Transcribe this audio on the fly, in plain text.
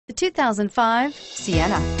The 2005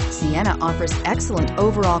 Sienna. Sienna offers excellent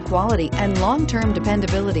overall quality and long-term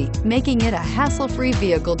dependability, making it a hassle-free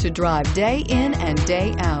vehicle to drive day in and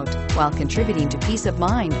day out, while contributing to peace of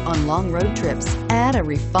mind on long road trips. Add a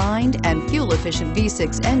refined and fuel-efficient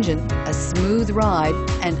V6 engine, a smooth ride,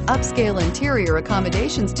 and upscale interior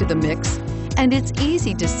accommodations to the mix, and it's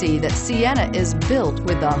easy to see that Sienna is built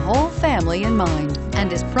with the whole family in mind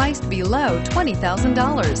and is priced below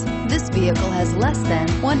 $20,000. This vehicle has less than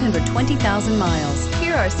 120,000 miles.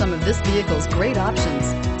 Here are some of this vehicle's great options: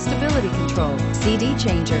 stability control, CD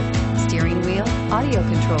changer, steering wheel audio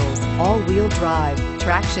controls, all-wheel drive,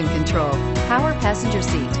 traction control, power passenger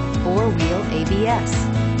seat, four-wheel ABS,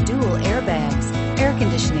 dual airbags, air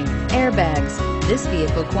conditioning, airbags. This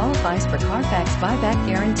vehicle qualifies for Carfax buyback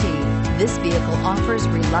guarantee. This vehicle offers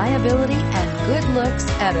reliability and good looks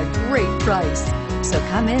at a great price. So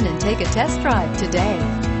come in and take a test drive today.